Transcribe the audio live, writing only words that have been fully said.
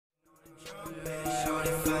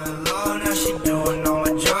Shorty fell in love, now she doing all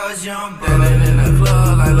my drugs, young ballin' in the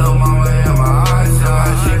club like lil' mama in my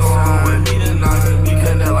eyesight. She go home with me tonight, we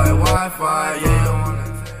connect like Wi-Fi, yeah, you on the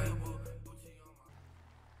table.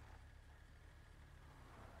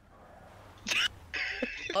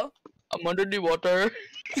 Oh, I'm under the water.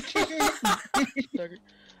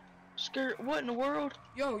 Skirt, what in the world?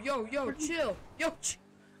 yo, chill. Yo,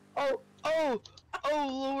 Oh,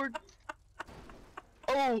 Lord.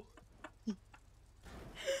 Oh.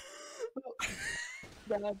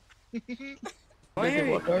 Bad. Larry,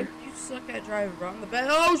 you suck at driving, bro. I'm the best.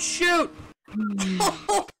 Oh, shoot!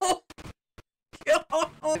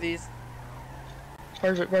 These.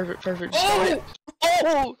 Perfect. Oh!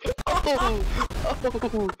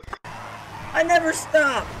 Oh! I never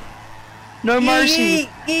stop. No mercy.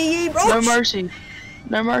 Bro. No mercy.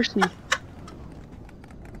 No mercy.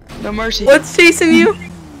 No mercy. What's chasing you?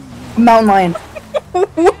 Mountain lion.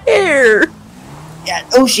 Where? Yeah.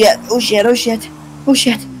 Oh shit. Oh shit. Oh shit. Oh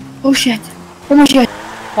shit. Oh shit. Oh my shit.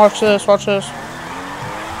 Watch this. Watch this.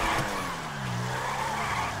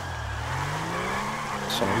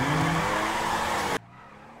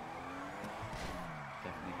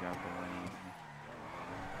 Definitely grab the lane.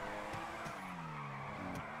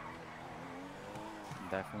 I'm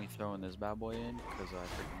definitely throwing this bad boy in because I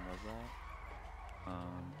freaking love that.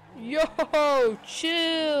 Yo,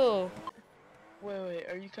 chill. Wait,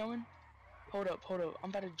 are you coming? Hold up. I'm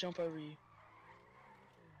about to jump over you.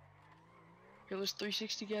 Here, let's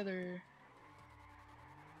 360 together.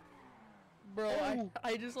 Bro, Oh.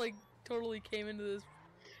 I just like totally came into this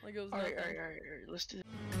like it was nothing. Alright, let's do it.